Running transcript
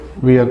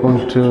We are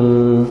going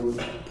to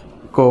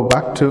go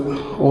back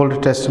to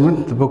Old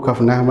Testament, the book of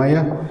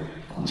Nehemiah,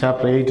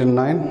 chapter 8 and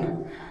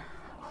 9.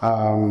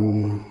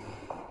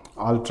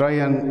 I'll try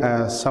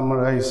and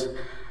summarize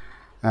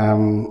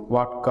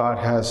what God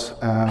has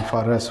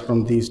for us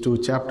from these two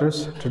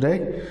chapters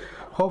today.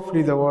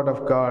 Hopefully the Word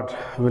of God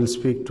will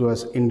speak to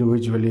us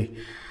individually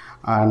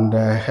and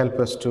help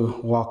us to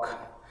walk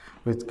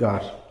with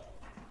God.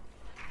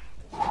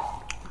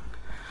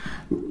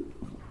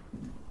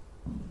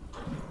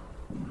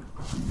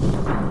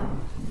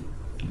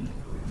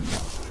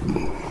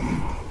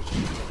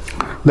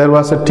 There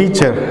was a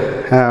teacher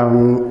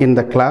in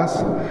the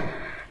class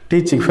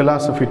teaching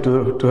philosophy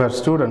to her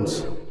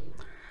students.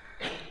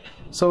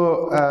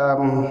 So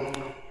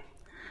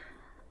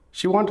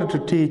she wanted to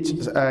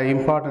teach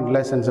important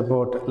lessons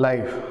about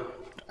life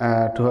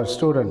to her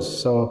students.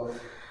 So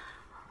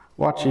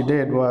what she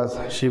did was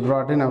she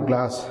brought in a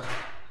glass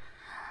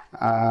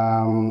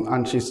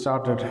and she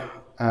started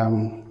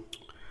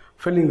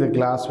filling the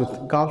glass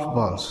with golf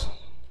balls.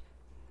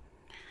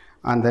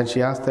 And then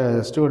she asked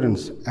the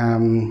students,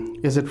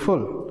 is it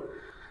full?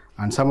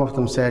 And some of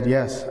them said,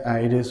 yes,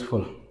 it is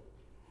full.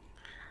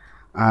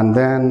 And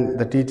then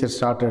the teacher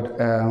started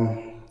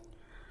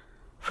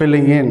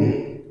filling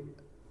in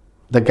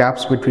the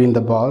gaps between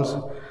the balls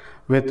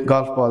with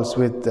golf balls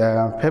with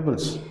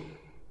pebbles.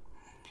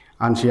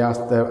 And she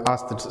asked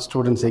the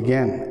students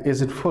again,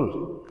 is it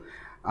full?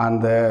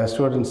 And the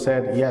students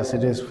said, yes,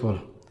 it is full.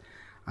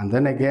 And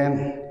then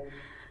again,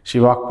 she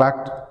walked back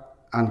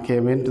and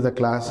came into the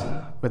class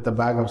with a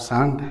bag of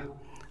sand,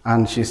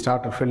 and she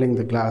started filling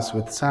the glass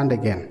with sand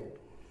again.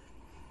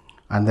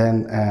 And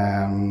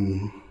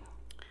then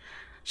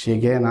she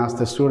again asked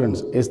the students,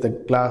 is the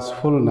glass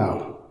full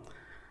now?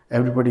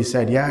 Everybody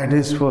said, yeah, it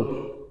is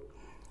full.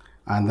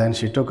 And then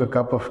she took a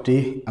cup of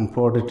tea and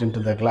poured it into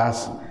the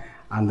glass,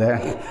 and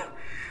then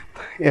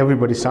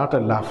everybody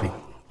started laughing.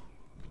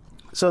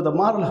 So the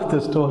moral of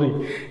the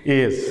story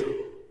is,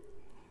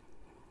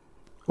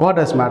 what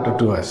does matter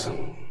to us?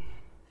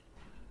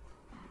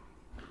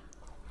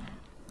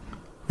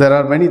 There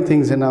are many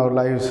things in our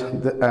lives,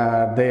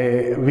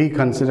 we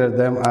consider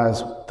them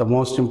as the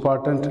most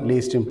important,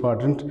 least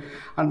important,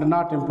 and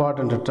not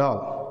important at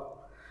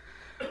all.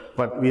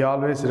 But we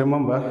always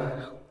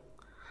remember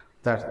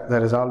that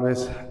there is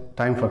always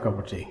time for a cup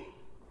of tea.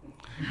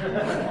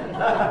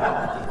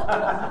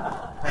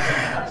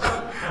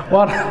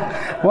 What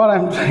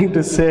I'm trying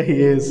to say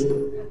is,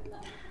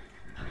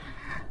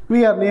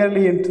 we are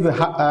nearly into the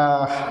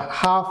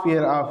half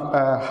year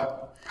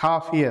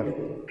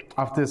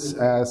of this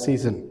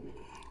season.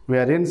 We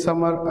are in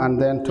summer, and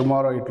then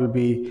tomorrow it will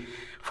be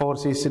 4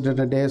 seasons in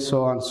a day,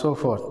 so on and so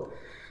forth.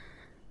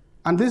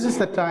 And this is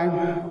the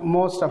time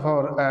most of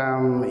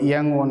our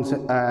young ones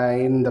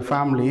in the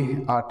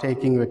family are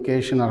taking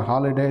vacation or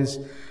holidays,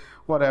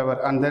 whatever.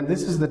 And then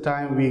this is the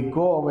time we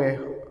go away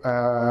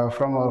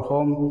from our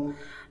home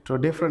to a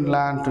different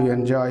land to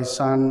enjoy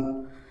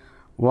sun,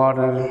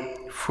 water,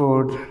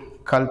 food,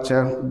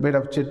 culture, bit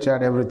of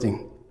chit-chat,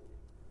 everything.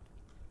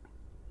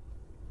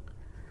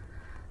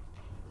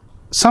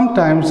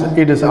 Sometimes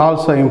it is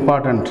also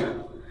important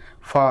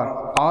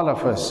for all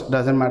of us,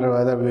 doesn't matter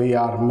whether we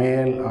are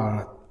male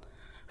or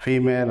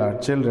female or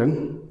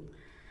children,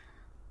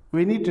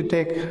 we need to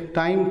take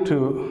time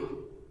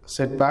to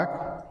sit back,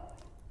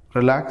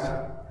 relax,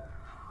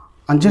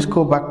 and just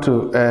go back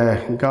to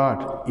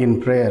God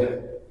in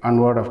prayer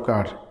and Word of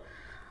God.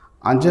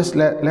 And just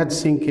let's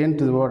sink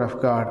into the Word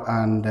of God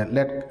and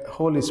let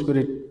Holy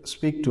Spirit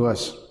speak to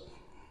us.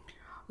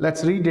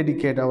 Let's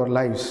rededicate our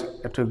lives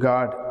to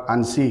God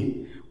and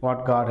see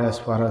what God has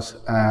for us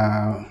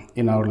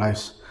in our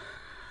lives.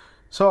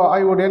 So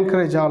I would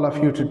encourage all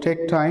of you to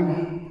take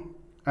time,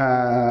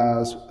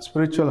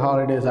 spiritual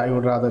holidays I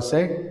would rather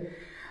say.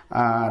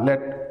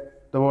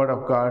 Let the Word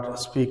of God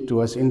speak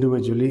to us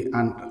individually,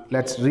 and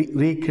let's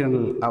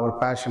rekindle our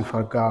passion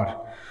for God,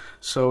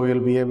 so we'll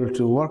be able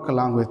to work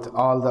along with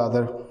all the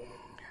other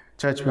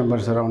church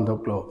members around the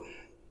globe.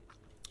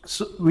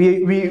 So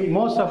we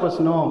most of us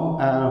know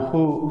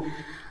who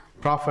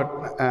Prophet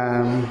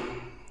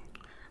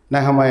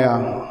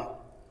Nehemiah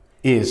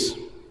is.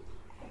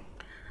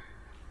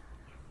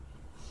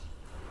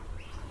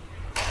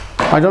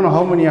 I don't know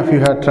how many of you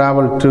have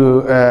traveled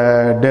to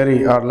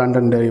Derry or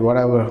Londonderry,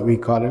 whatever we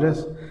call it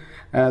is.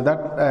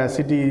 That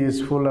city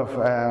is full of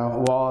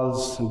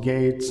walls,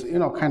 gates,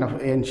 kind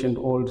of ancient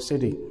old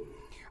city.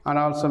 And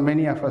also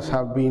many of us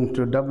have been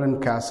to Dublin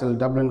Castle.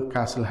 Dublin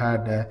Castle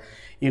had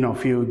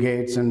few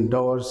gates and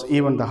doors.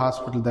 Even the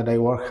hospital that I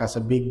work has a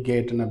big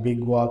gate and a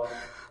big wall.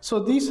 So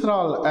these are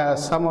all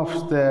some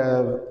of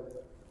the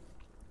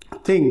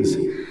things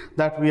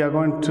that we are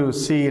going to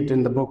see it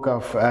in the book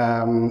of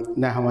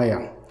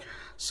Nehemiah.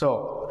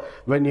 So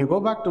when you go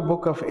back to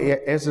book of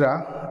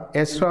Ezra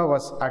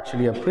was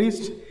actually a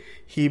priest.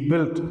 He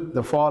built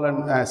the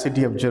fallen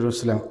city of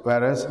Jerusalem,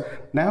 whereas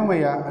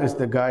Nehemiah is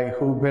the guy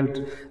who built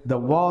the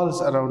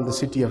walls around the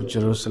city of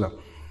Jerusalem.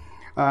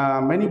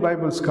 Many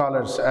Bible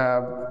scholars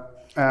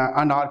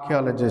and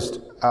archaeologists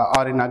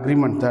are in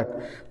agreement that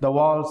the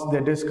walls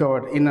they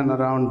discovered in and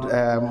around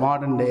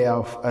modern day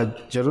of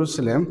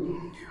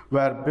Jerusalem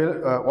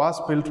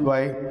was built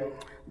by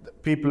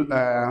people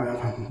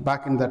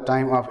back in the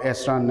time of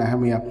Ezra and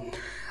Nehemiah.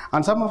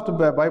 And some of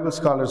the Bible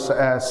scholars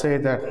say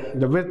that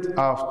the width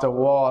of the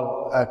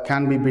wall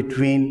can be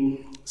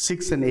between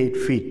 6 and 8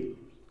 feet.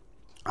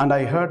 And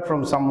I heard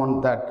from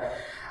someone that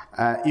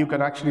you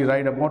can actually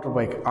ride a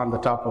motorbike on the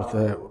top of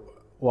the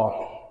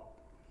wall.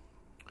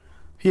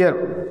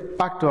 Here,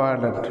 back to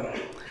Ireland.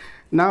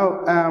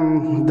 Now,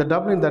 the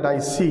Dublin that I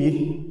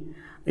see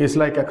is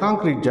like a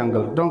concrete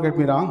jungle. Don't get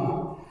me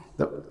wrong.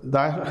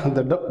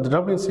 The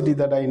Dublin city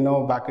that I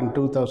know back in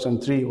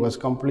 2003 was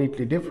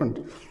completely different.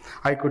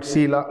 I could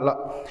see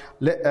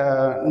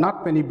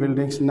not many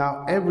buildings.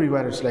 Now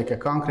everywhere it's like a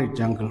concrete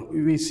jungle.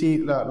 We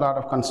see a lot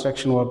of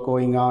construction work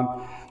going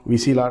on. We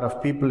see a lot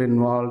of people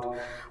involved,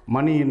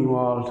 money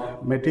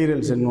involved,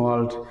 materials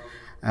involved,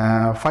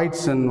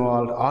 fights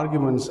involved,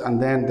 arguments,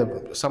 and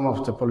then some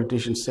of the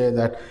politicians say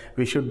that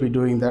we should be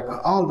doing that,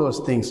 all those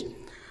things.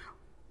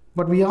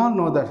 But we all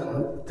know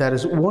that there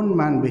is one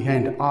man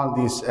behind all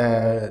these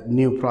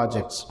new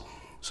projects.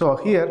 So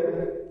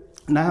here,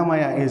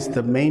 Nehemiah is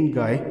the main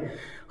guy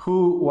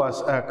who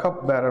was a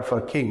cupbearer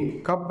for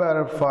king.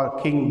 Cupbearer for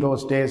king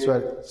those days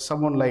were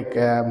someone like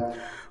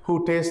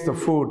who tastes the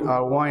food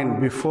or wine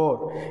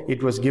before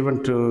it was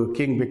given to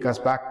king, because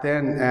back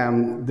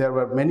then there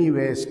were many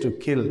ways to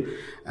kill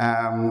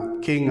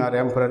king or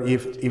emperor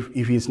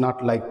if he's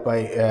not liked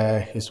by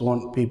his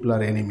own people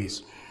or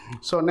enemies.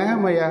 So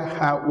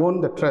Nehemiah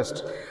won the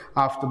trust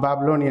of the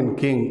Babylonian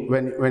king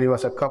when he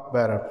was a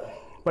cupbearer.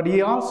 But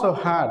he also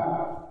had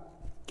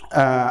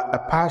a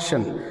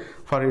passion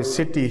for his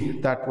city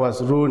that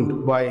was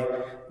ruined by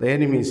the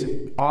enemies,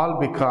 all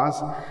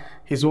because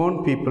his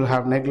own people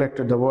have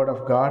neglected the word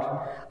of God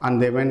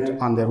and they went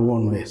on their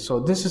own way. So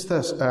this is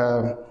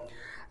the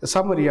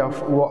summary of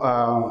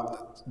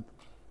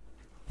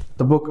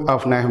the book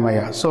of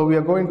Nehemiah. So we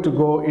are going to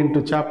go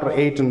into chapter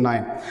 8 and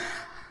 9.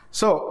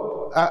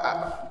 So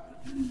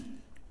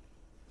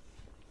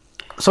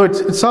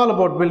it's all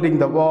about building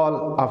the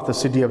wall of the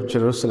city of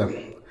Jerusalem.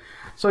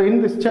 So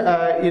in this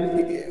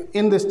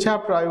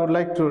chapter, I would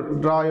like to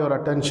draw your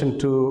attention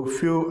to a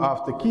few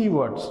of the key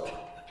words.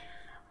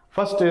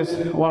 First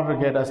is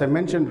Watergate. As I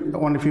mentioned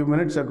only a few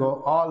minutes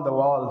ago, all the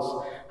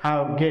walls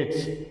have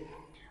gates.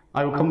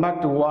 I will come back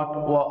to what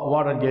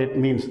Watergate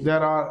means.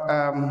 There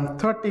are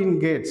 13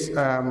 gates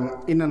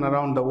in and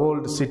around the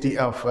old city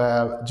of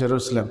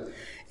Jerusalem.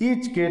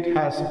 Each gate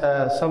has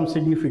some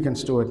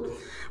significance to it.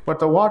 But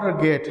the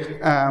Watergate,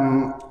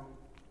 I'll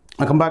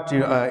come back to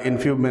you in a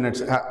few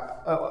minutes,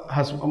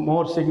 has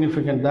more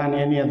significance than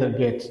any other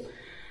gates.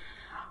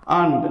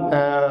 And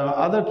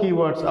other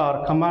keywords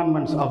are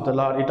commandments of the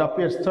Lord. It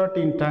appears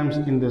 13 times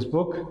in this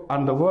book,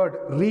 and the word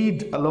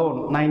read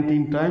alone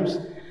 19 times,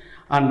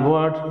 and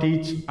word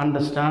teach,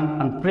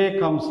 understand, and pray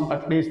comes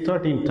at least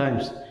 13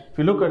 times. If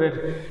you look at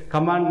it,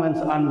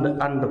 commandments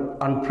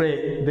and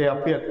pray, they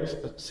appear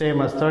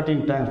same as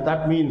 13 times.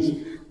 That means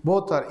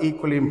both are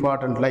equally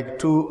important, like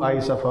two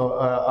eyes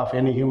of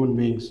any human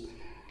beings.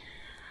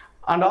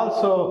 And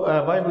also,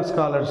 Bible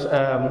scholars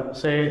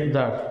say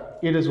that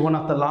it is one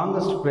of the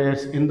longest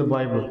prayers in the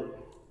Bible,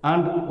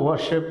 and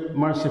worship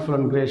merciful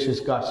and gracious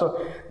God.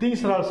 So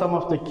these are all some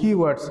of the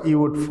keywords you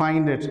would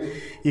find it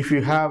if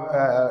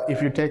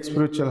you take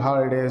spiritual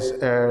holidays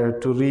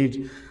to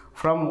read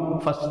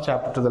from first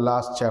chapter to the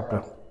last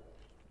chapter.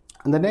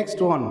 And the next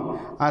one,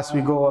 as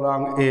we go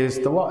along, is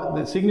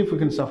the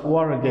significance of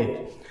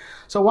Watergate.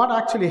 So what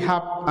actually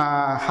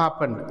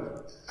happened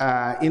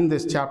in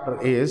this chapter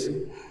is,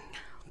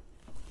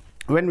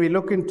 when we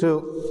look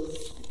into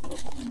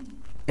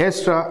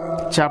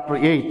Ezra chapter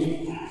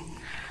 8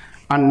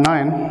 and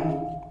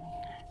 9,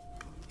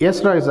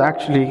 Ezra is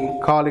actually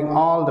calling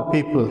all the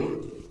people,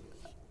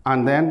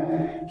 and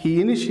then he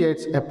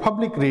initiates a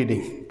public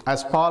reading.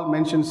 As Paul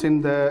mentions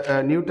in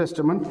the New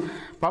Testament,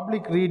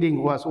 public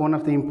reading was one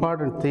of the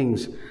important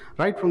things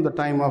right from the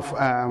time of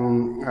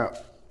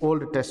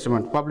Old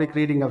Testament, public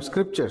reading of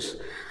scriptures.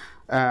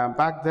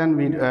 Back then,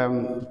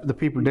 the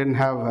people didn't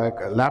have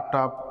a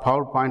laptop,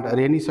 PowerPoint, or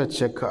any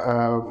such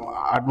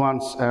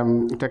advanced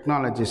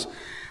technologies.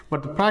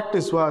 But the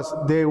practice was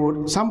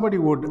somebody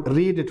would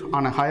read it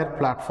on a higher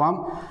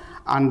platform,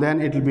 and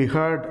then it will be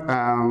heard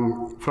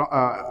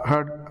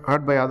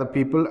by other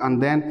people. And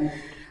then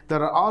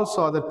there are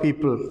also other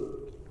people,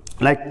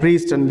 like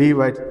priests and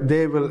Levites.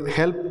 They will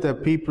help the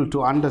people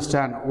to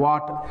understand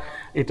what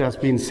it has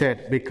been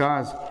said,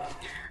 because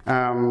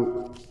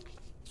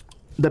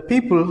the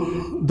people,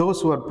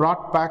 those who were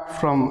brought back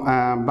from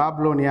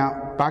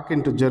Babylonia back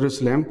into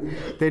Jerusalem,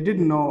 they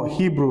didn't know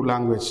Hebrew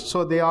language,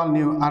 so they all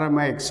knew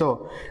Aramaic.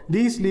 So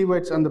these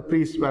Levites and the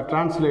priests were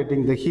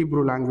translating the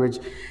Hebrew language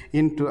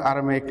into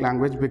Aramaic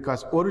language,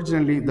 because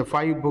originally the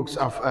 5 books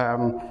of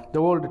the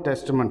Old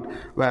Testament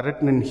were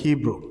written in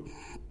Hebrew.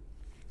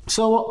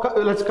 So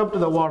let's come to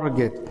the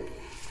Watergate.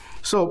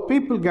 So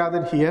people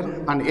gathered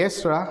here, and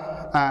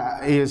Ezra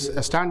is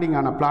standing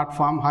on a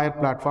platform, higher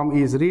platform.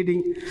 He is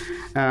reading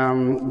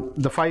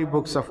the 5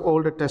 books of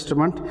Old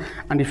Testament.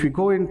 And if you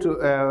go into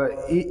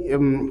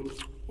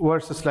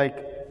verses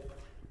like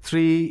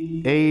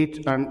 3,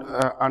 8,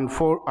 and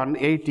 4 and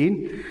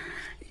 18,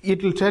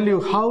 it will tell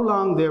you how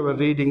long they were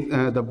reading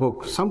the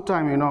book.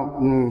 Sometime,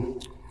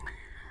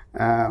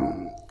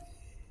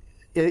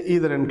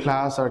 either in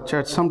class or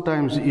church,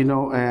 sometimes,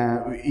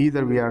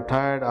 either we are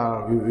tired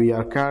or we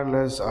are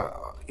careless, or,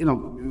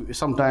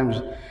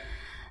 sometimes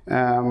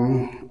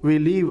we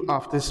leave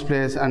off this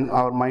place and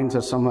our minds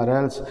are somewhere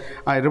else.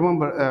 I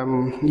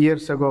remember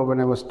years ago when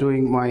I was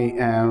doing my,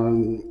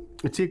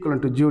 it's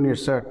equivalent to junior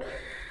cert,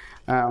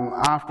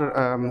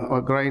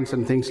 after grinds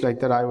and things like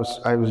that, I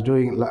was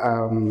doing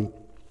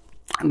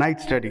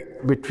night study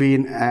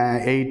between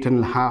 8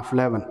 and half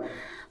 11.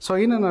 So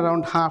in and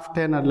around half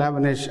 10 or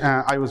 11ish,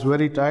 I was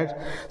very tired.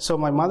 So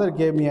my mother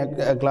gave me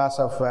a glass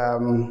of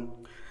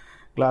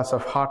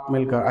hot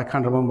milk, or I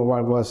can't remember what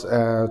it was,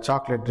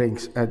 chocolate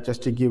drinks,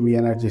 just to give me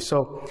energy.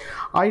 So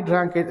I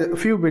drank a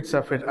few bits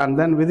of it, and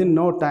then within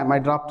no time I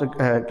dropped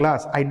the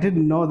glass. I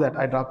didn't know that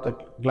I dropped the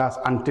glass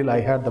until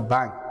I heard the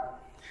bang.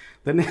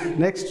 The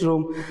next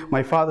room,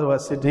 my father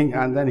was sitting,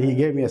 and then he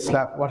gave me a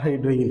slap. What are you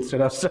doing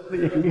instead of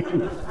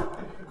studying?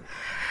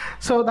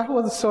 So that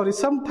was the story.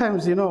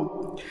 Sometimes,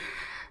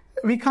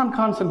 we can't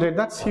concentrate.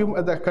 That's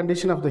the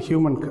condition of the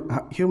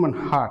human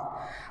heart.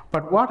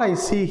 But what I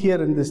see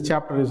here in this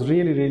chapter is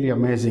really, really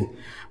amazing,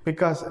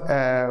 because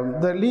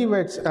the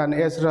Levites and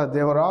Ezra,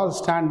 they were all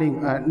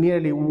standing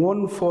nearly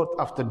 1/4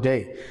 of the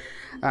day,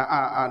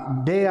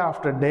 day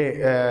after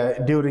day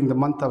during the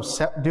month of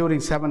during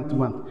 7th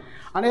month.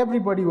 And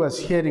everybody was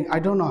hearing. I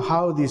don't know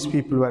how these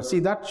people were. See,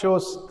 that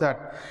shows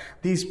that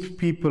these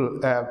people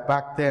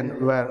back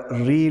then were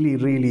really,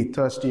 really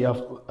thirsty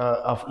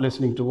of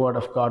listening to Word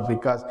of God,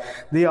 because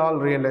they all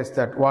realized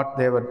that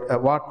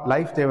what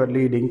life they were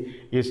leading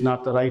is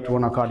not the right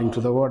one according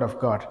to the Word of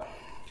God.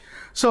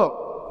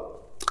 So,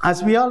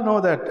 as we all know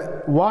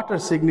that water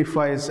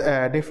signifies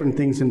different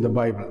things in the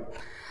Bible.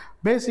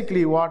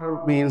 Basically, water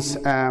means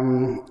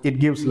it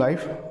gives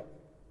life.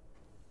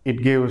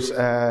 It gives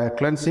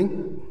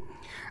cleansing.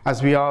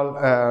 As we all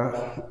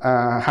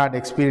had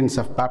experience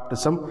of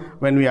baptism,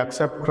 when we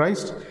accept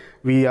Christ,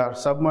 we are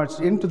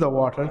submerged into the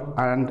water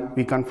and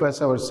we confess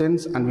our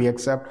sins and we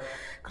accept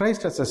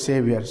Christ as a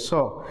Savior.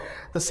 So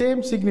the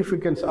same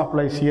significance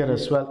applies here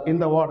as well in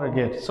the water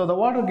gate. So the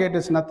water gate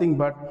is nothing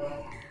but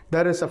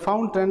there is a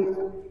fountain.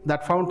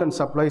 That fountain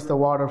supplies the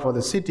water for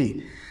the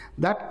city.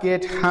 That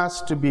gate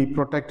has to be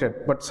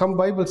protected. But some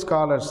Bible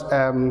scholars,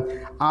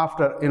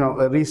 after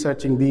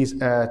researching these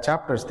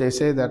chapters, they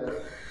say that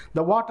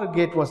the water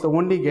gate was the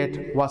only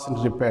gate wasn't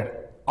repaired.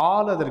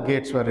 All other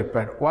gates were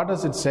repaired. What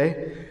does it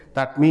say?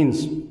 That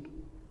means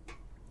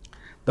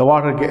the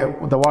water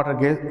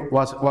gate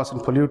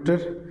wasn't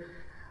polluted.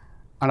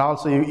 And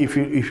also, if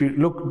you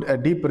look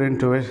deeper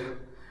into it,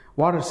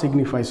 water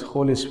signifies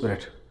Holy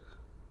Spirit.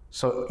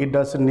 So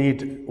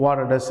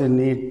water doesn't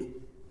need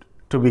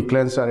to be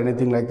cleansed or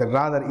anything like that.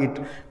 Rather, it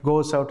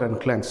goes out and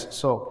cleansed.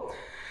 So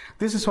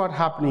this is what's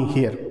happening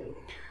here.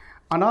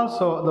 And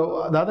also,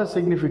 the other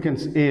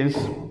significance is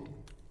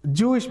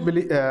Jewish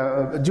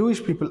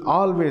people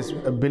always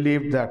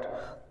believed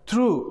that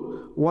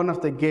through one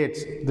of the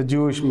gates, the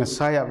Jewish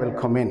Messiah will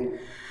come in.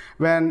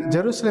 When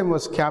Jerusalem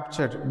was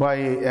captured by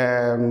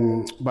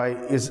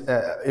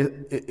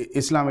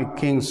Islamic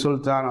king,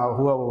 Sultan, or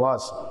whoever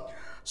was,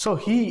 so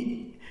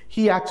he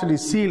actually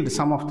sealed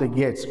some of the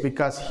gates,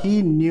 because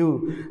he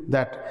knew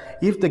that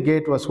if the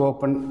gate was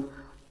open,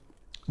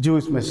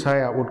 Jewish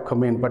Messiah would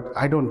come in. But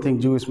I don't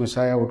think Jewish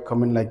Messiah would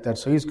come in like that.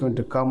 So he's going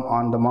to come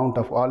on the Mount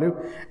of Olives.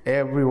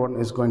 Everyone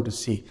is going to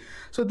see.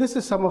 So this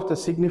is some of the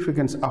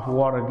significance of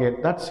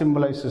Watergate. That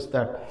symbolizes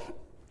that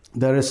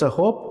there is a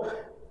hope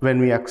when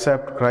we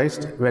accept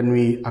Christ, when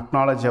we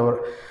acknowledge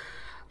our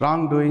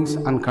wrongdoings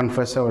and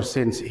confess our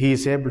sins. He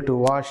is able to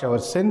wash our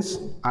sins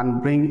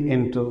and bring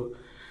into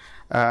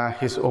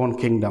his own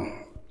kingdom.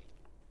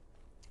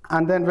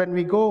 And then when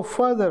we go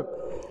further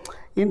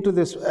into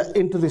this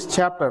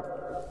chapter,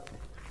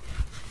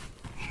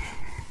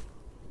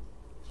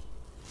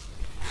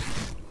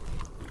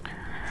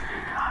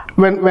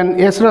 when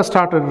Ezra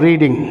started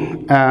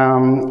reading,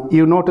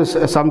 you notice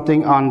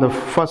something on the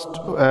first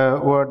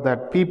word,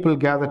 that people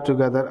gathered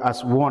together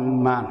as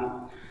one man.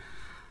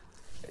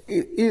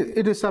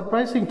 It is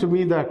surprising to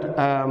me that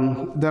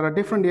there are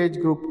different age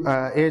group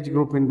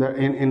in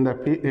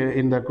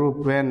the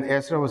group when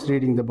Ezra was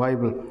reading the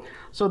Bible.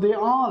 So they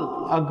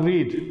all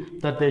agreed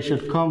that they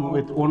should come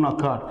with one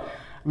accord.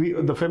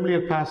 The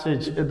familiar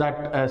passage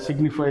that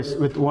signifies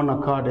with one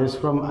accord is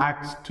from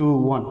Acts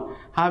 2:1,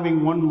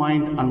 having one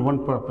mind and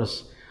one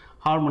purpose,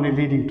 harmony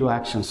leading to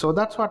action. So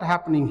that's what's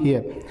happening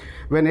here.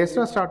 When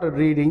Ezra started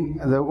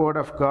reading the Word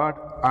of God,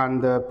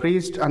 and the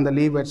priest and the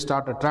Levites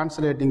started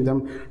translating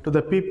them to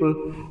the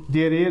people,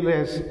 they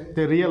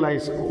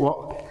realize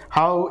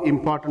how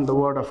important the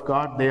Word of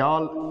God. They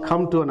all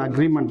come to an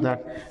agreement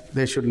that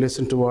they should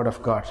listen to the Word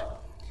of God.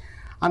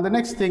 And the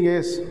next thing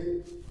is,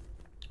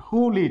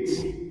 who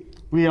leads?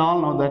 We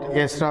all know that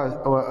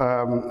Ezra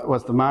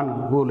was the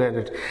man who led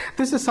it.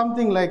 This is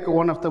something like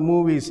one of the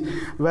movies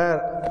where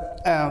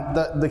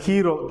the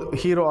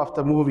hero of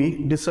the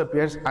movie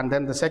disappears, and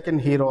then the second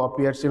hero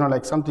appears.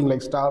 Like something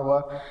like Star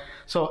Wars.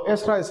 So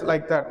Ezra is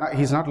like that.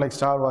 He's not like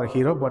Star Wars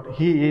hero, but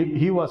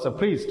he was a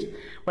priest.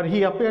 But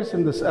he appears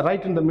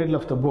right in the middle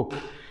of the book,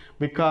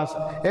 because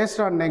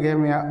Ezra and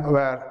Nehemiah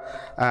were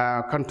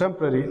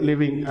contemporary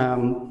living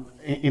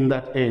in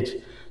that age.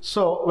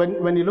 So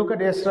when you look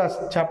at Ezra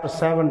chapter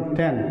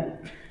 7:10,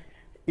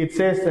 it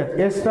says that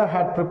Ezra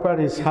had prepared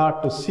his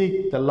heart to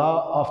seek the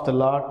law of the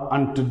Lord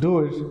and to do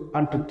it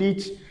and to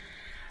teach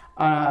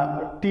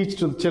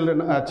to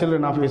the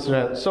children of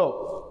Israel.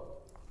 So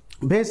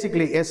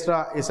basically,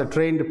 Ezra is a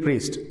trained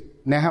priest.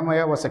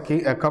 Nehemiah was a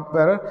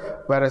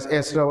cupbearer, whereas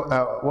Ezra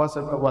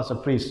was a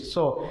priest.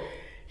 So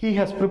he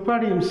has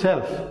prepared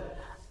himself.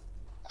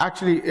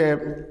 Actually,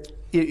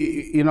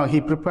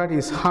 he prepared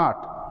his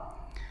heart.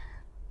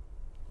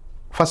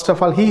 First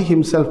of all, he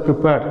himself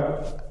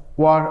prepared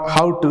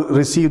how to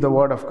receive the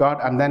word of God,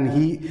 and then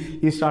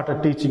he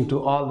started teaching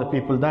to all the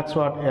people. That's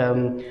what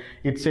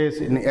it says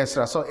in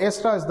Ezra. So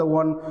Ezra is the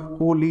one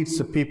who leads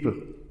the people.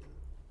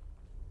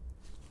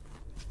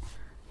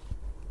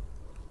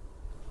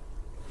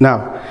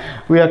 Now,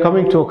 we are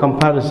coming to a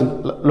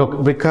comparison.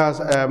 Look,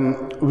 because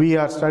we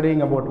are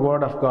studying about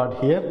word of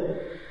God here.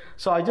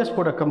 So I just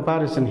put a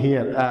comparison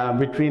here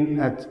between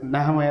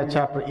Nehemiah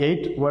chapter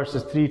 8,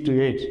 verses 3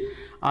 to 8.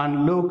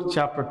 And Luke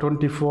chapter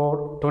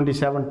 24,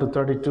 27 to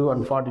 32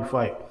 and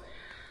 45.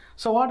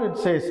 So what it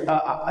says,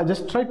 I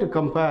just try to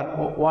compare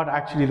what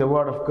actually the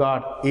Word of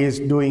God is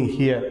doing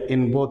here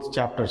in both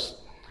chapters.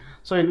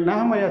 So in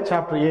Nehemiah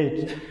chapter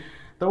 8,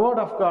 the Word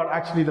of God,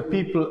 actually the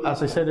people,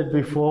 as I said it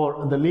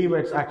before, the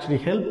Levites actually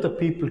helped the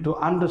people to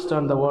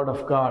understand the Word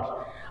of God.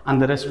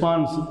 And the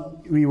response,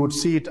 we would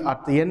see it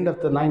at the end of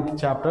the 9th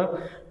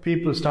chapter.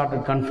 People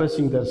started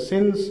confessing their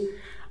sins.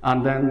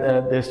 And then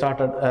they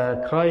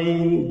started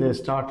crying, they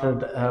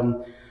started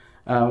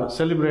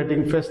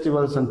celebrating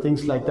festivals and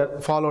things like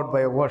that, followed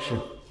by a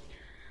worship.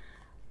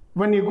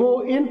 When you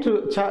go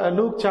into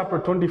Luke chapter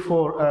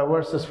 24,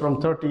 verses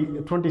from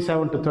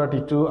 27 to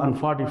 32 and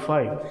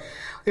 45,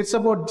 it's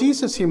about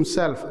Jesus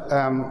himself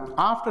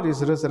after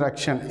his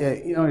resurrection.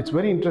 It's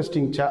very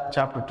interesting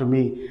chapter to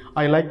me.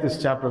 I like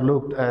this chapter,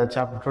 Luke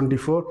chapter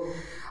 24.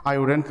 I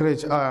would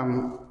encourage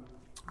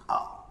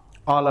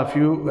all of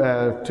you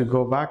to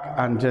go back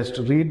and just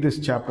read this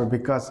chapter,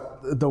 because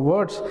the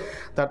words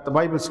that the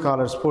Bible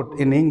scholars put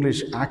in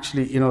English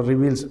actually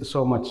reveals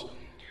so much.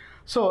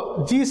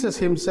 So Jesus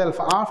himself,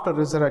 after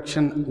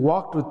resurrection,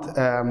 walked with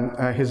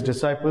his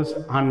disciples,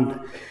 and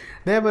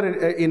they were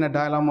in a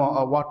dilemma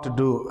of what to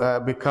do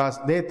because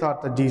they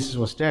thought that Jesus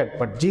was dead.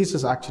 But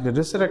Jesus actually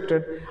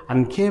resurrected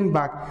and came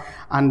back.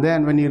 And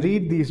then when you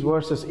read these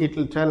verses, it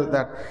will tell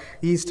that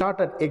he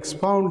started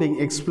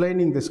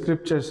explaining the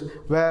scriptures,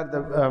 where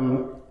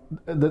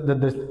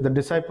the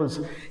disciples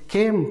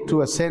came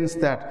to a sense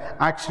that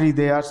actually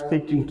they are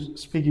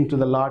speaking to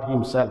the Lord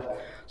himself.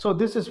 So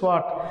this is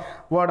what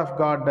Word of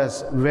God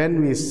does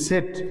when we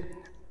sit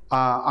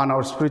on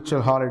our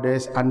spiritual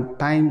holidays and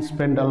time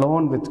spent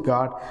alone with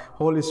God.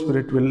 Holy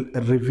Spirit will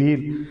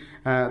reveal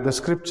the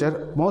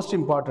scripture, most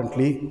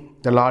importantly,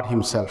 the Lord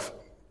himself.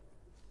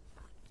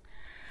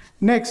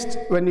 Next,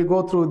 when you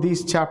go through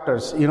these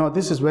chapters,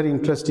 this is very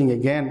interesting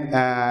again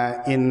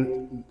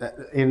in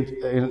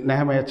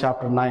Nehemiah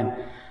chapter 9.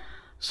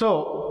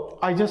 So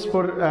I just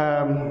put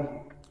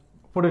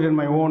it in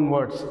my own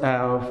words.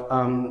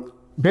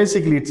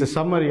 Basically, it's a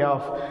summary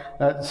of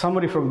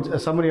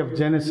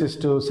Genesis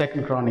to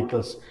 2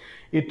 Chronicles.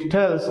 It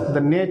tells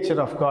the nature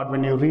of God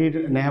when you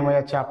read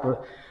Nehemiah chapter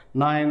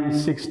 9,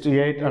 6 to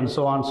 8, and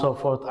so on and so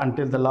forth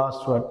until the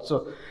last word.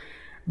 So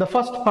the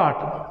first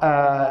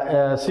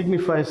part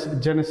signifies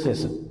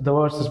Genesis, the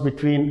verses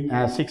between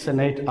 6 and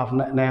 8 of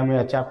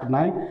Nehemiah chapter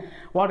 9.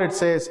 What it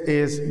says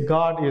is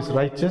God is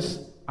righteous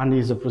and he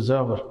is a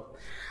preserver,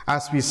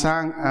 as we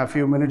sang a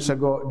few minutes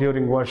ago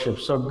during worship.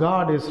 So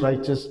God is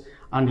righteous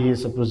and he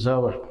is a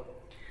preserver.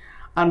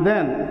 And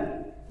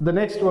then the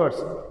next verse,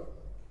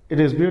 it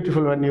is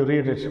beautiful when you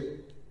read it.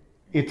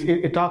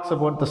 It talks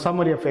about the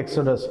summary of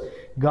Exodus.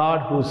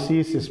 God who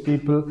sees his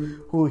people,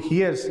 who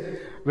hears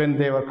when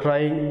they were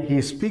crying,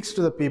 he speaks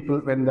to the people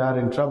when they are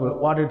in trouble.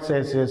 What it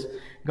says is,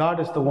 God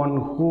is the one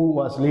who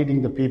was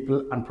leading the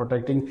people and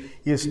protecting.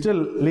 He is still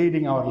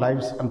leading our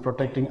lives and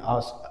protecting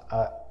us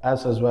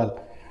as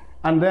well.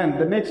 And then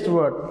the next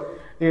word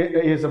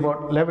is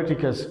about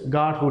Leviticus,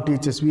 God who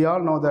teaches. We all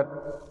know that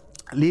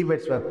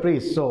Levites were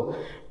priests. So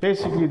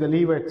basically the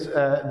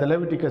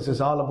Leviticus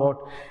is all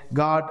about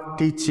God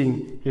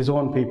teaching his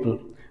own people.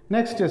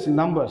 Next is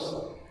Numbers,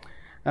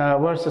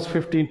 verses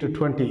 15 to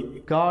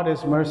 20. God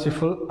is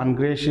merciful and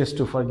gracious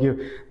to forgive.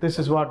 This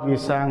is what we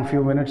sang a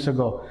few minutes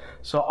ago.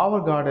 So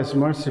our God is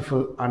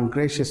merciful and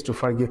gracious to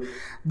forgive.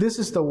 This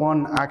is the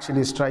one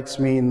actually strikes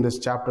me in this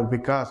chapter,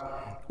 because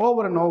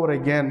over and over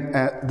again,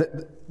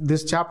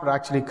 this chapter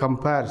actually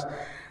compares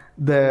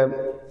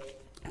the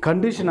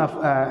condition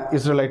of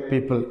Israelite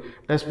people.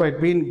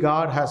 Despite being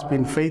God has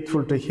been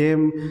faithful to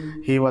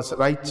him, he was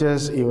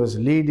righteous, he was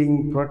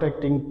leading,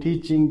 protecting,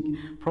 teaching,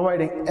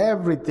 providing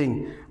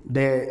everything.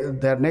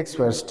 Their necks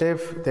were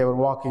stiff, they were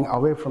walking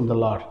away from the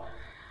Lord.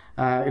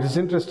 It is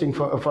interesting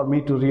for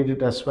me to read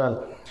it as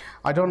well.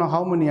 I don't know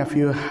how many of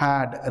you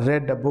had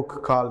read a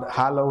book called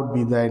Hallowed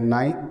Be Thy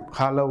Name,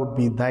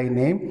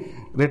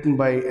 written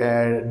by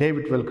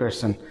David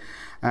Wilkerson.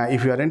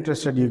 If you are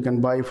interested, you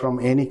can buy from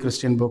any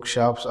Christian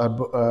bookshops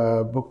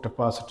or book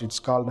deposit. It's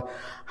called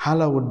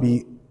Hallowed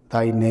Be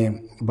Thy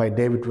Name by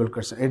David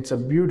Wilkerson. It's a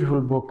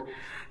beautiful book.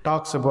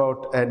 Talks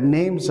about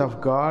names of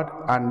God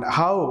and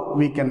how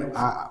we can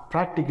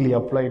practically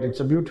apply it. It's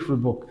a beautiful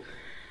book.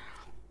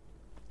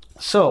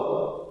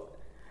 So,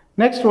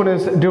 next one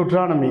is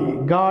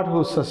Deuteronomy, God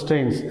who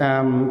sustains.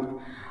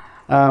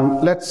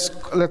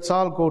 Let's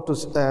all go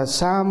to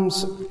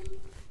Psalms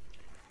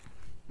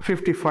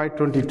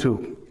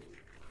 55:22.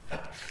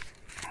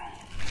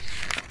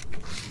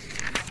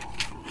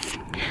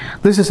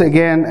 This is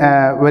again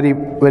a very,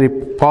 very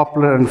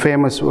popular and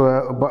famous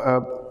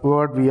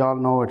word. We all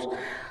know it.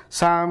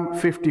 Psalm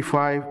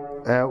 55,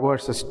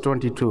 verses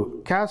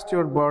 22. Cast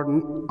your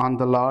burden on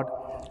the Lord,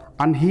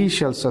 and he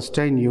shall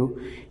sustain you.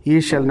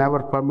 He shall never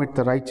permit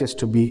the righteous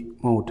to be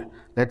moved.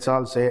 Let's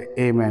all say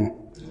amen.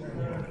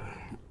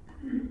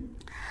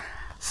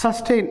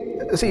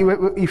 Sustain. See,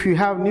 if you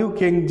have New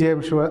King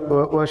James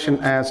Version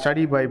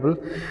study Bible,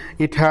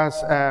 it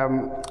has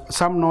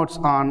some notes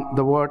on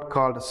the word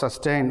called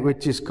sustain,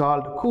 which is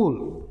called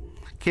cool.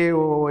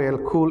 K-O-O-L,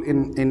 cool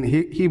in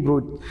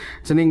Hebrew.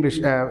 It's an English.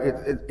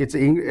 It's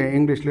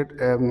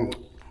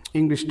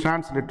English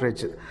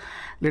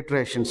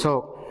transliteration.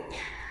 So,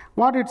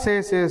 what it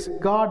says is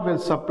God will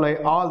supply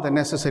all the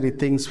necessary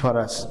things for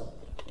us.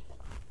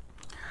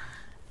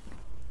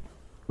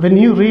 When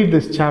you read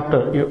this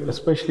chapter,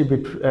 especially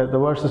the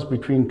verses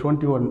between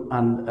 21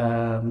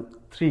 and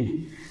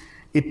 3,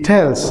 it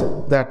tells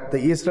that the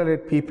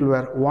Israelite people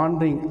were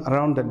wandering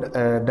around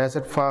the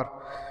desert for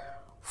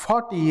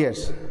 40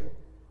 years.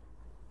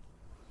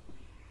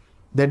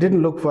 They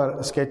didn't look for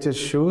Skechers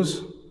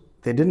shoes.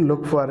 They didn't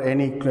look for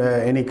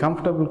any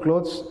comfortable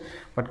clothes,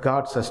 but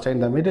God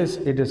sustained them. It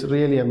is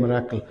really a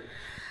miracle.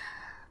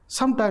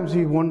 Sometimes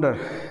we wonder,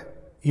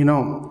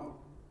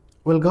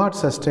 will God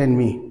sustain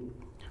me?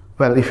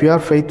 Well, if we are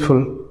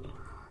faithful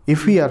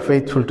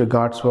to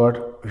God's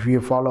word, if we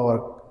follow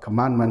our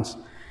commandments,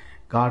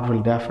 God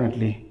will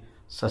definitely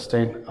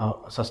sustain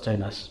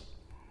us.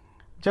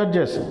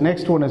 Judges,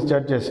 next one is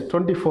Judges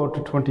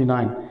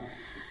 24-29.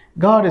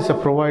 God is a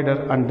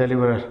provider and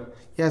deliverer.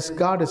 Yes,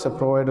 God is a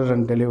provider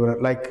and deliverer.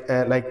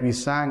 Like we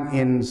sang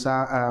in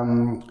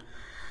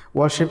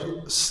worship,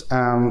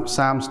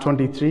 Psalms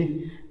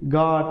 23,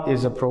 God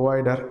is a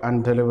provider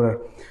and deliverer.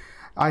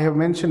 I have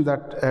mentioned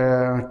that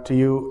to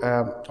you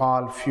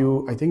all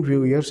few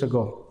years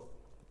ago.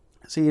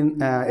 See,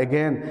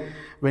 again,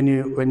 when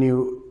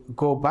you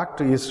go back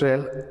to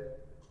Israel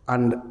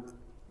and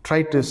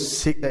try to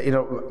see,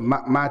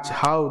 match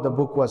how the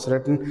book was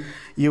written,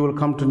 you will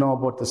come to know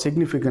about the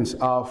significance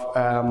of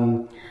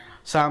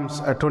Psalms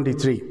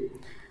 23.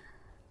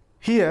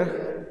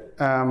 Here,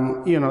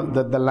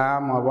 the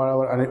lamb or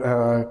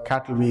whatever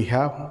cattle we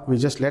have, we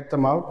just let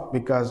them out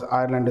because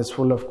Ireland is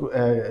full of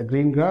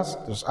green grass.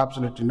 There's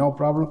absolutely no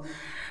problem.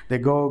 They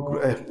go,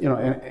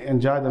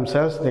 enjoy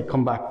themselves. They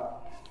come back.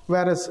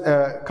 Whereas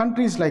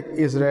countries like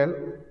Israel,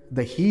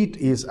 the heat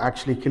is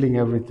actually killing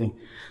everything.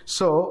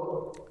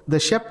 So the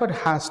shepherd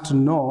has to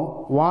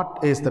know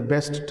what is the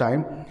best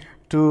time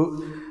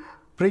to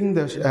bring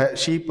the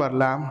sheep or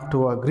lamb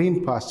to a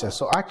green pasture.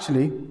 So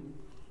actually,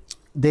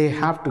 they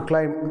have to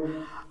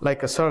climb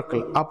like a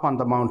circle up on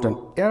the mountain.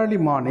 Early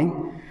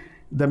morning,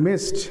 the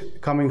mist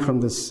coming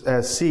from the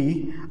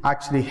sea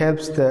actually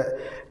helps the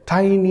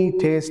tiny,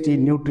 tasty,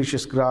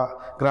 nutritious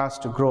grass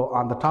to grow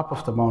on the top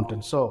of the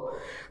mountain. So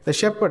the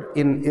shepherd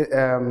in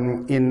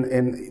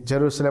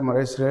Jerusalem or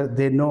Israel,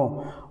 they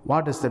know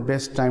what is the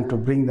best time to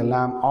bring the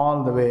lamb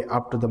all the way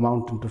up to the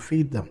mountain to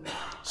feed them.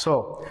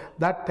 So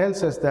that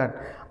tells us that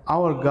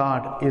our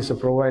God is a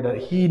provider.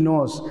 He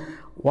knows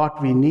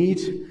what we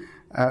need,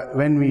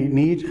 when we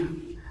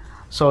need.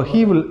 So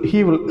he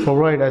will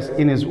provide us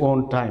in his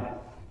own time.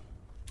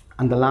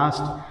 And the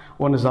last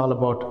one is all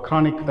about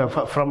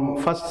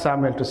from 1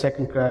 Samuel to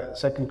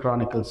 2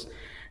 Chronicles.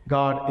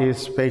 God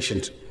is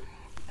patient.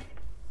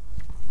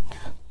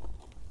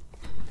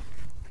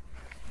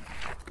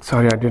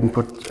 Sorry, I didn't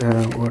put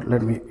word.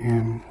 Let me.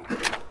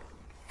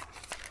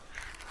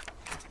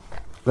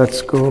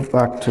 Let's go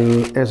back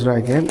to Ezra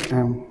again.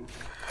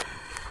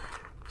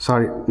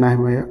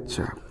 Nehemiah.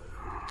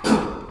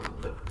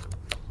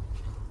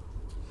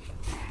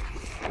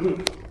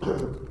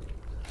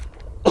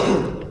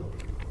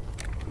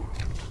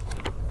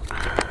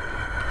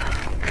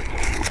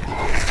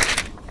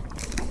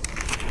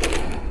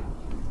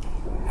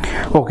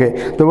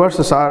 Okay, the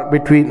verses are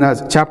between,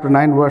 chapter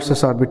 9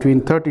 verses are between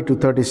 30 to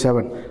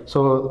 37.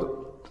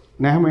 So,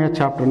 Nehemiah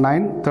chapter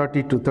 9,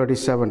 30 to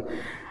 37.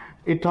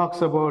 It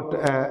talks about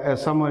a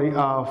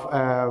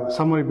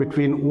summary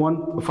between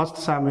 1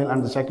 Samuel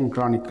and the 2nd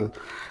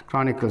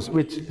Chronicles,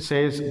 which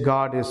says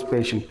God is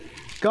patient.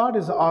 God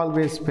is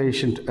always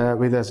patient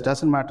with us.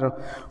 Doesn't matter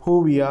who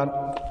we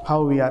are,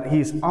 how we are. He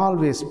is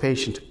always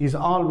patient. He is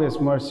always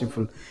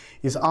merciful.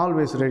 He is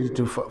always ready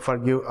to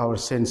forgive our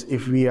sins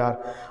if we are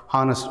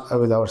honest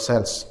with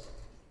ourselves.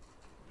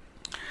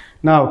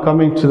 Now,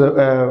 coming to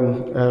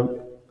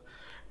the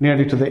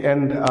nearly to the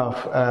end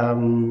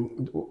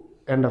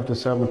of the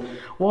sermon.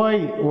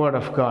 Why Word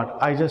of God?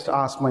 I just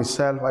asked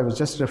myself, I was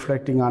just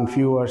reflecting on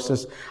few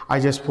verses. I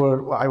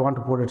want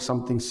to put it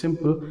something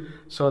simple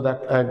so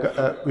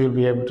that we'll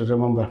be able to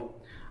remember.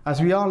 As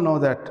we all know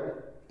that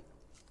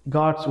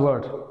God's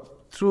Word,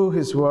 through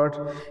His Word,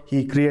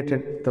 He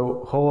created the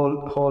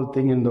whole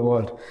thing in the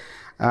world.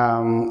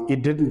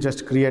 It didn't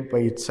just create by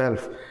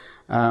itself.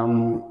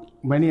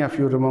 Many of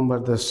you remember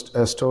this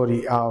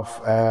story of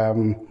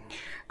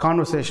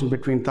conversation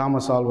between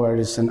Thomas Alva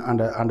Edison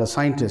and a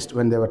scientist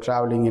when they were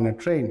traveling in a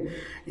train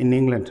in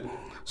England.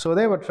 So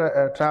they were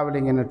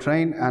traveling in a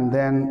train, and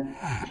then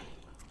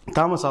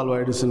Thomas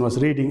Alva Edison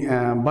was reading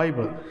a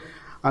Bible.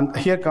 And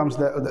here comes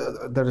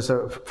there is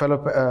a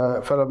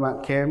fellow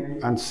man came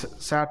and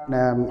sat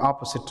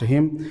opposite to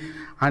him,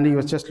 and he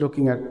was just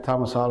looking at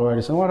Thomas Alva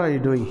Edison. What are you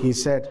doing? He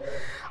said,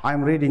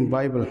 I'm reading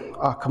Bible.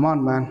 Oh, come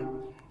on, man.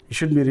 You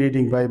shouldn't be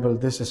reading Bible.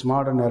 This is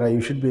modern era.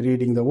 You should be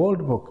reading the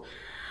old book.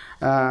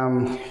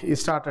 He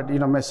started,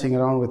 messing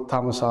around with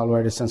Thomas Alva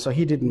Edison. So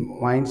he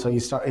didn't mind. So he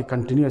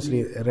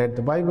continuously read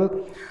the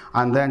Bible,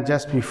 and then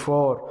just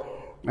before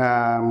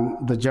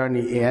the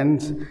journey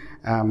ends,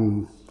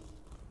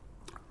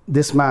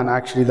 this man,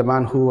 actually, the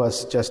man who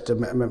was just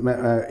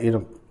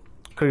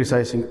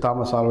criticizing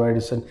Thomas Alva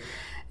Edison,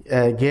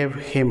 gave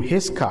him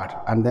his card,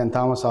 and then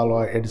Thomas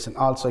Alva Edison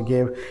also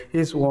gave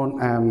his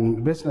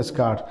own business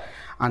card.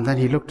 And then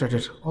he looked at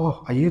it.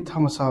 Oh, are you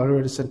Thomas Alva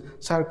Edison?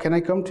 Sir, can I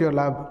come to your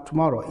lab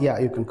tomorrow? Yeah,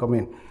 you can come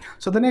in.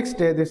 So the next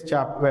day, this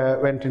chap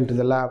went into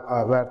the lab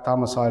where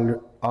Thomas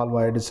Alva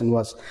Edison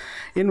was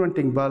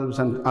inventing bulbs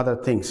and other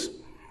things.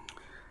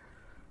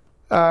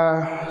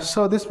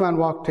 So this man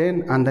walked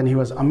in, and then he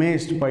was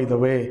amazed by the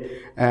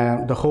way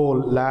the whole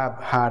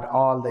lab had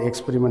all the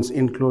experiments,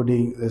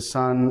 including the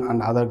sun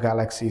and other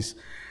galaxies.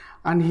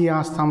 And he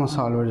asked Thomas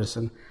Alva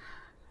Edison,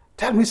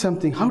 tell me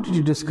something, how did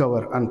you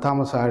discover? And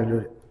Thomas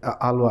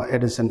Alva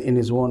Edison, in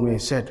his own way,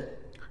 said,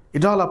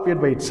 it all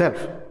appeared by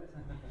itself.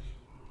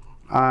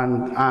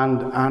 And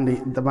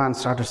the man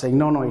started saying,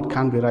 no, it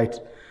can't be right.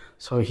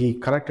 So he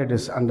corrected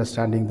his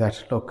understanding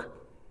that, look,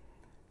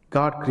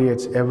 God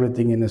creates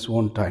everything in His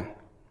own time.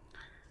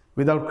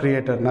 Without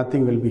Creator,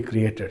 nothing will be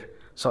created.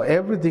 So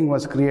everything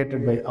was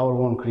created by our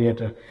own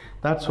Creator.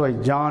 That's why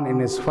John, in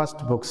his first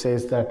book,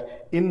 says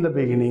that in the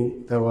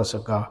beginning there was a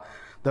God.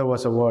 There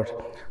was a Word.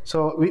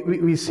 So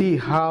we see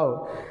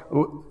how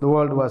the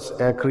world was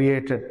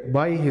created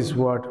by His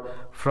Word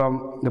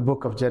from the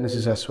book of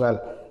Genesis as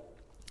well.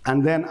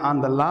 And then on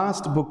the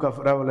last book of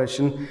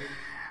Revelation,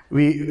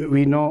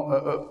 we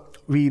know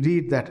we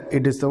read that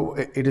it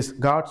is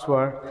God's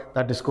Word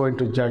that is going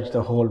to judge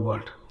the whole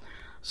world.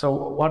 So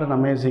what an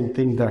amazing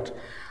thing that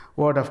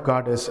Word of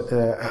God is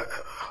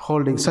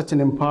holding such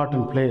an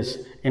important place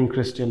in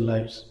Christian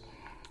lives.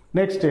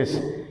 Next is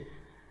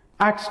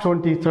Acts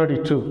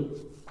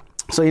 20:32.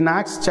 So in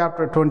Acts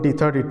chapter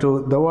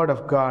 20:32, the Word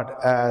of God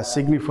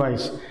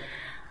signifies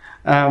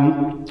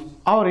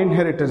our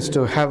inheritance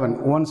to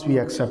heaven once we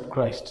accept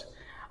Christ.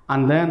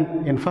 And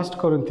then in 1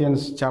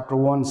 Corinthians chapter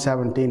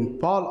 1:17,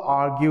 Paul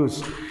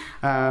argues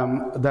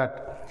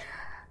that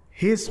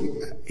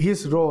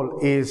his role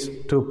is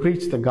to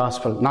preach the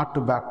gospel, not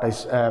to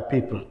baptize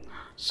people.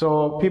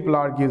 So people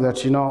argue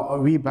that,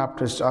 we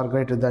Baptists are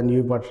greater than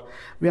you, but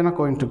we are not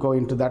going to go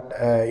into that,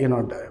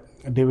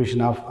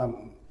 division of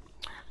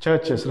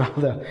churches.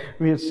 Rather,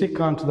 we will stick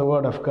on to the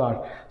Word of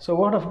God. So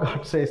Word of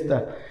God says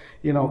that,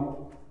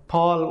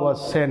 Paul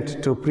was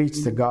sent to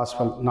preach the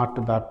gospel, not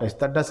to baptize.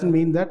 That doesn't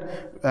mean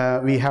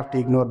that we have to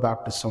ignore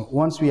baptism.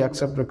 Once we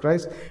accept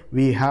Christ,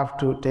 we have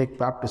to take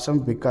baptism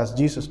because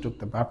Jesus took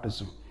the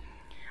baptism.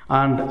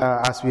 And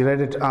as we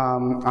read it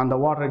on the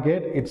water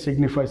gate, it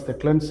signifies the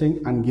cleansing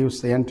and gives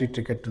the entry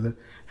ticket to the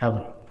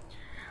heaven.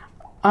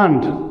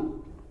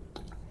 And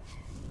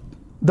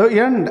the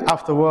end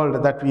of the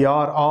world that we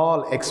are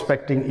all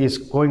expecting is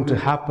going to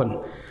happen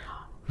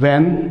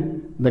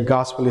when the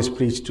gospel is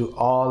preached to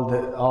all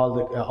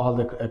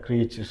the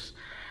creatures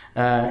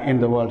in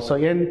the world. So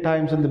end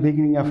times and the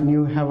beginning of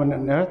new heaven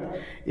and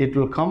earth, it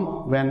will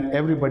come when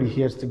everybody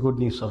hears the good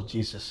news of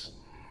Jesus.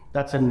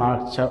 That's in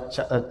Mark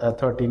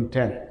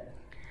 13:10.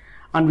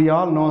 And we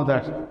all know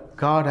that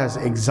God has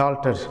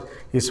exalted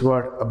His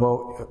Word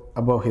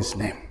above His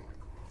name.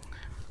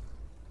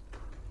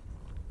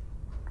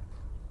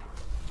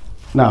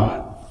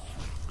 Now,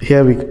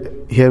 here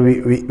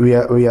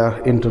we are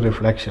into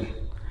reflection.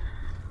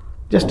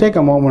 Just take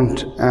a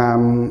moment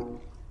and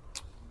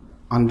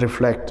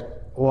reflect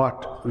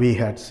what we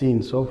had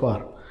seen so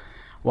far,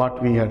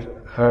 what we had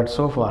heard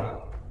so far.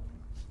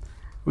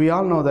 We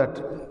all know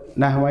that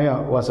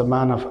Nehemiah was a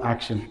man of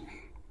action.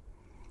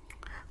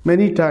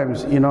 Many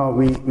times,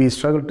 we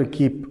struggle to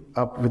keep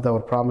up with our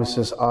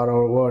promises or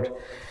our word.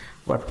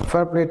 But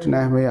fair play to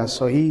Nehemiah.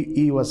 So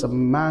he was a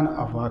man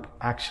of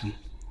action.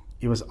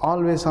 He was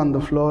always on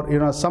the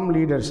floor. Some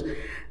leaders,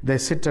 they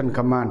sit and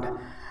command.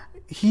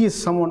 He is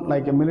someone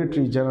like a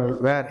military general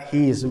where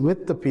he is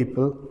with the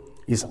people,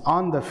 he's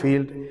on the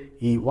field,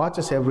 he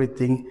watches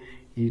everything,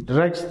 he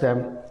directs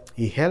them,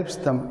 he helps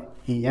them,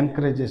 he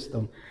encourages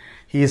them.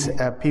 He is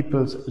a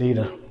people's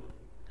leader.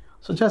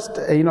 So just,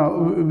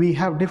 we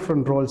have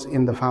different roles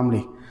in the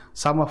family.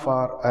 Some of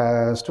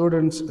our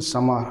students,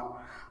 some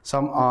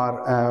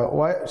are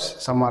wives,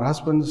 some are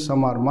husbands,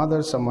 some are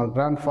mothers, some are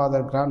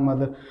grandfather,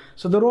 grandmother.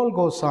 So the role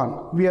goes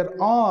on. We are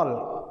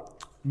all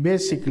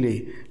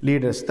basically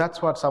leaders.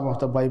 That's what some of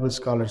the Bible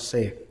scholars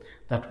say,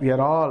 that we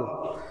are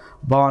all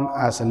born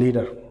as a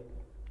leader.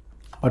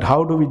 But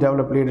how do we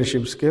develop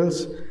leadership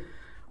skills?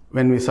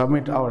 When we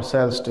submit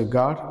ourselves to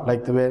God,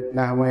 like the way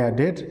Nehemiah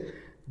did,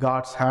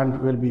 God's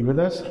hand will be with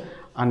us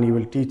and He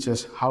will teach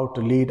us how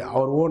to lead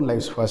our own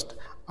lives first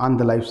and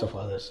the lives of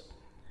others.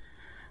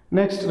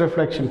 Next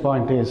reflection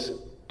point is,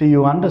 do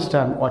you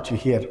understand what you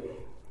hear?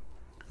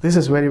 This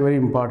is very, very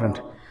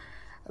important.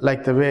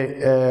 Like the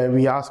way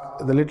we ask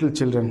the little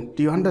children,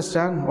 do you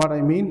understand what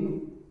I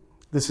mean?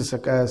 This is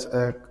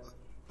a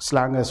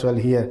slang as well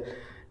here.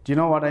 Do you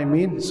know what I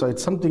mean? So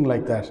it's something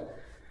like that.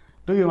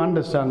 Do you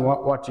understand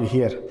what you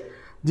hear?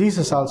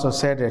 Jesus also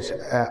said it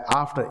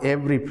after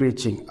every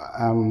preaching.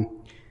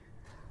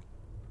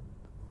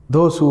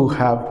 Those who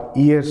have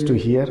ears to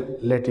hear,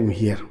 let him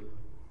hear.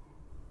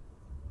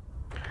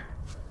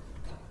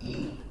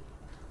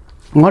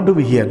 What do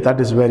we hear?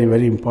 That is very,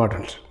 very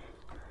important.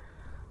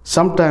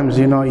 Sometimes,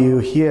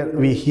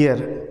 we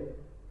hear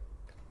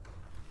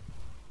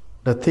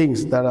the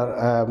things that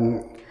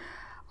are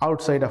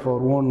outside of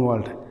our own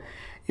world.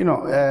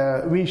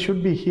 We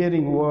should be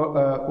hearing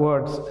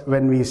words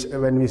when we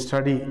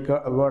study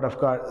Word of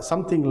God.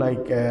 Something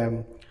like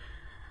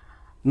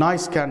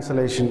noise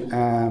cancellation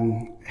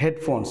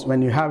headphones.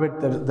 When you have it,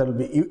 there will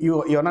be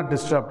you are not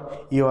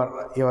disturbed. You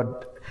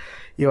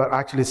are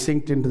actually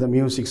synced into the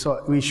music.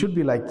 So we should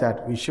be like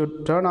that. We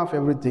should turn off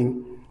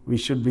everything. We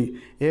should be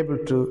able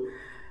to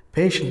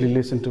patiently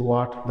listen to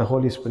what the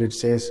Holy Spirit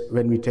says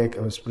when we take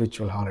our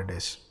spiritual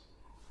holidays.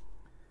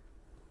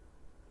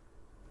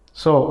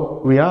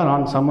 So we are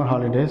on summer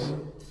holidays.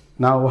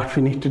 Now what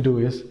we need to do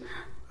is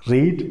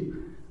read.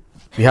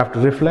 We have to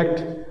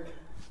reflect,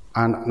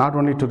 and not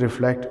only to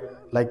reflect,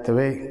 like the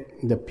way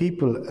the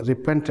people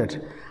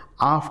repented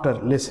after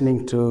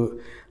listening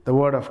to the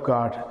word of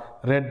God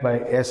read by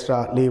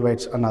Ezra,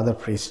 Levites, and other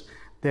priests.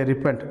 They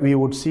repent. We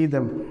would see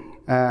them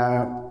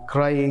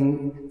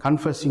crying,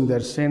 confessing their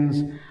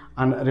sins,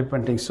 and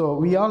repenting. So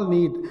we all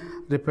need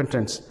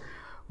repentance.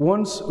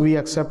 Once we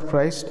accept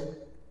Christ,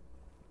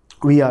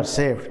 we are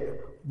saved.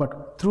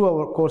 But through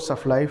our course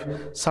of life,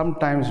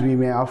 sometimes we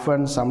may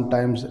offend,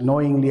 sometimes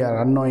knowingly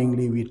or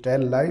unknowingly we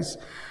tell lies.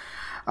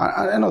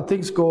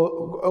 Things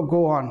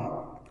go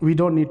on. We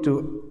don't need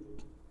to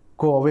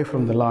go away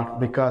from the Lord,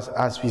 because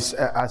as we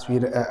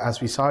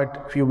saw it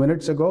a few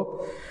minutes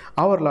ago,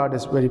 our Lord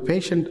is very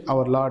patient.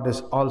 Our Lord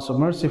is also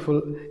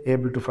merciful,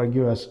 able to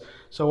forgive us.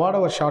 So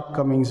whatever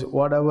shortcomings,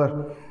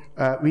 whatever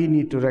we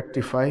need to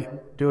rectify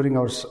during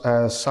our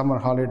summer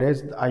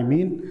holidays,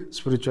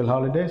 spiritual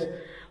holidays,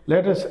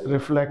 let us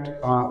reflect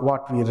on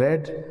what we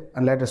read,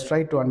 and let us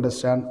try to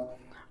understand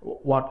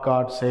what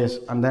God says,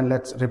 and then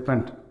let's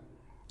repent.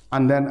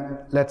 And then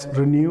let's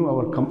renew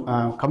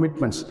our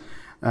commitments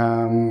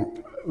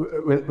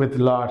with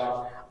the Lord,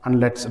 and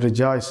let's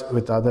rejoice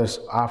with others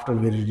after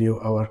we renew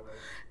our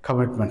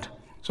commitment.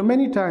 So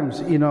many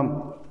times,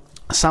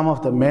 some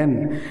of the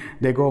men,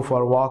 they go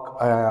for a walk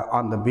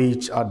on the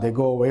beach, or they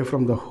go away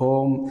from the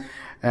home.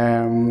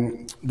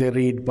 They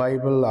read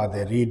Bible, or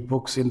they read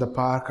books in the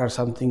park or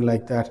something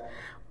like that.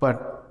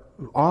 But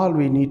all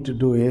we need to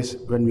do is,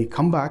 when we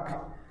come back,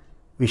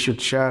 we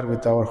should share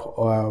with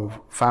our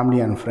family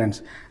and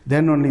friends.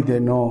 Then only they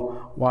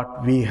know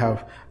what we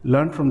have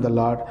learned from the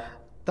Lord.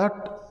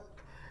 That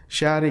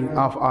sharing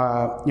of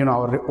our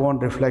own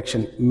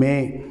reflection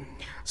may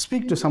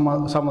speak to some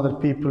other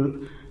people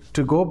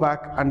to go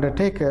back and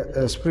take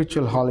a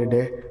spiritual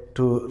holiday,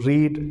 to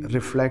read,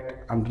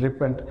 reflect, and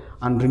repent,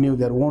 and renew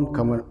their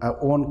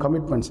own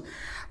commitments.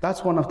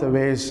 That's one of the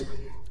ways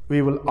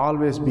we will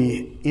always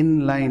be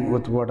in line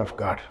with the Word of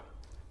God.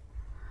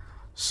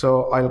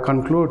 So I'll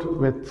conclude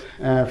with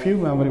a few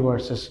memory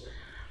verses.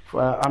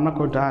 I'm not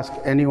going to ask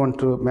anyone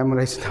to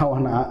memorize now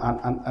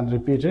and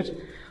repeat it.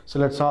 So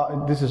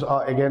this is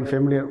again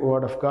familiar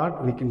Word of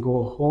God. We can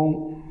go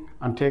home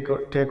and take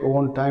our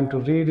own time to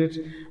read it,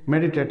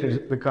 meditate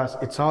it, because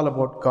it's all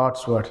about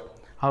God's Word,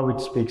 how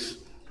it speaks.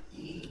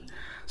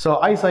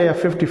 So Isaiah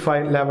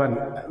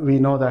 55:11, we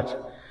know that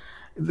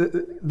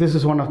this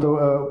is one of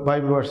the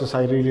Bible verses.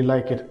 I really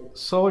like it.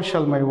 So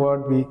shall my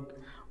word be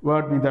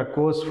that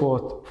goes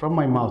forth from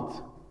my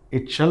mouth.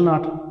 It shall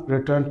not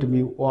return to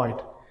me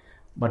void,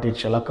 but it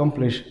shall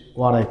accomplish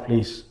what I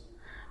please.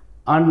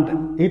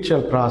 and it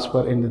shall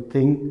prosper in the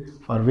thing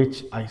for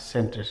which I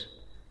sent it.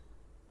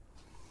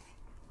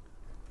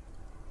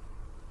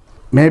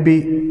 Maybe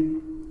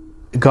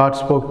God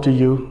spoke to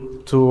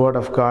you through Word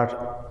of God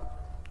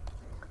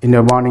in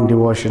your morning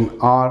devotion,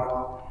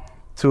 or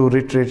through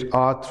retreat,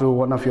 or through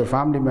one of your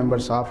family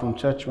members, or from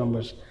church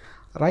members.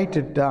 Write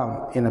it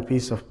down in a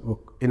piece of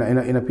book, in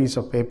a piece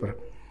of paper.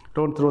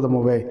 Don't throw them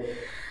away.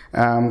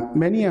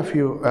 Many of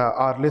you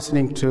are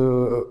listening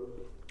to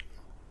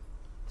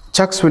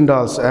Chuck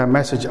Swindoll's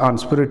message on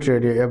Spirit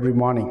Radio every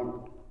morning.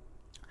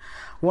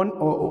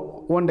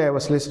 One day I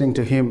was listening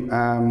to him.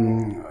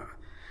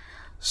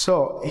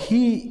 So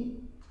he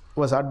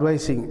was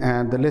advising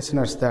the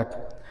listeners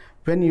that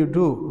when you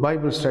do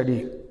Bible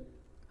study,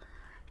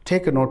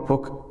 take a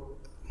notebook,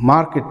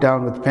 mark it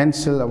down with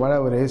pencil or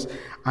whatever it is,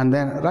 and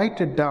then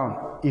write it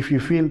down if you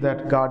feel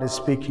that God is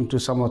speaking to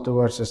some of the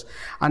verses.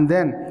 And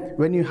then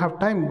when you have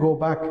time, go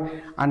back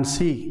and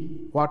see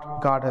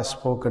what God has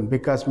spoken,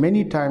 because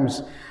many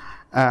times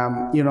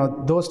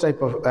those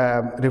type of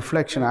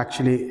reflection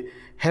actually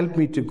help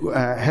me to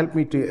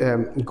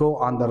go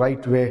on the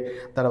right way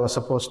that I was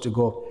supposed to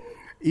go.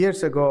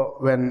 Years ago,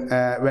 when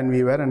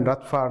we were in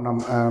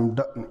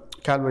Rathfarnham,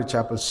 Calvary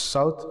Chapel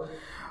South,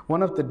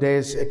 one of the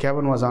days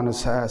Kevin was on his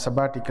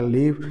sabbatical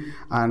leave,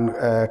 and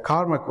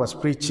Cormac was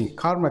preaching.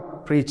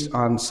 Cormac preached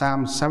on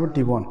Psalm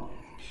 71.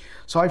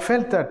 So I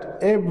felt that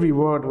every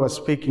word was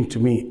speaking to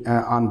me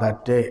on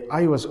that day.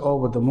 I was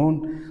over the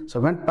moon. So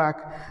I went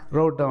back,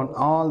 wrote down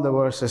all the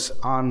verses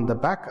on the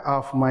back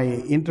of my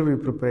interview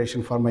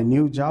preparation for my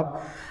new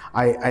job.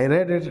 I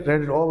read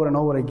it over and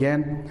over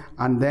again.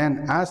 And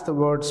then as the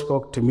word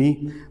spoke to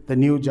me, the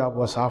new job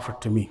was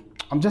offered to me.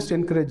 I'm just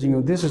encouraging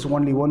you. This is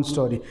only one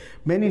story.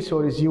 Many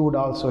stories, you would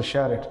also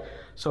share it.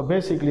 So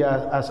basically,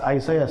 as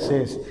Isaiah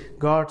says,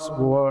 God's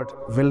word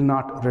will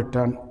not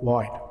return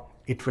void.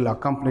 It will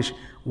accomplish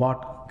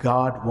what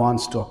God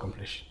wants to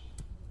accomplish.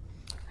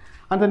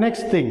 And the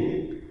next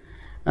thing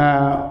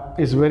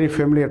is a very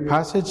familiar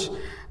passage.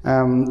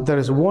 There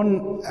is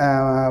one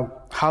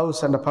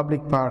house and a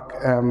public park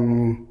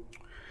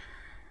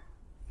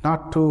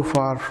not too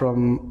far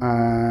from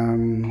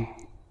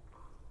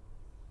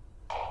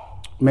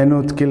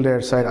Maynooth,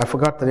 Kildare side. I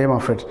forgot the name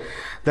of it.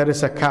 There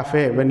is a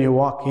cafe. When you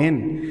walk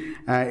in,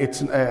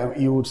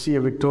 you would see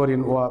a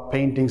Victorian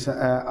paintings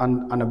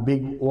on a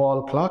big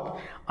wall clock,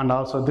 and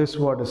also this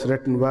word is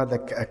written where the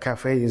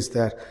cafe is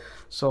there.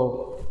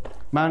 So,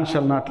 man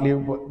shall not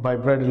live by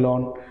bread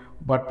alone,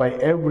 but by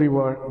every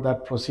word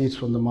that proceeds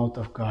from the mouth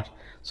of God.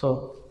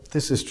 So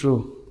this is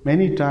true.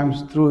 Many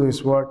times through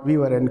this word, we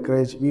were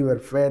encouraged, we were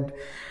fed,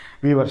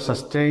 we were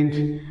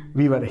sustained,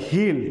 we were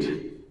healed.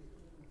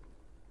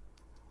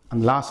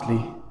 And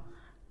lastly,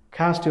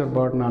 cast your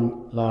burden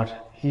on Lord,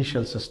 He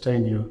shall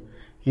sustain you.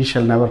 He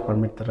shall never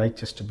permit the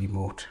righteous to be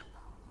moved.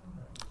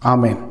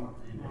 Amen.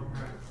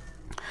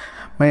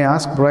 May I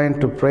ask Brian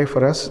to pray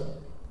for us?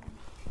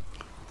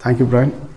 Thank you, Brian.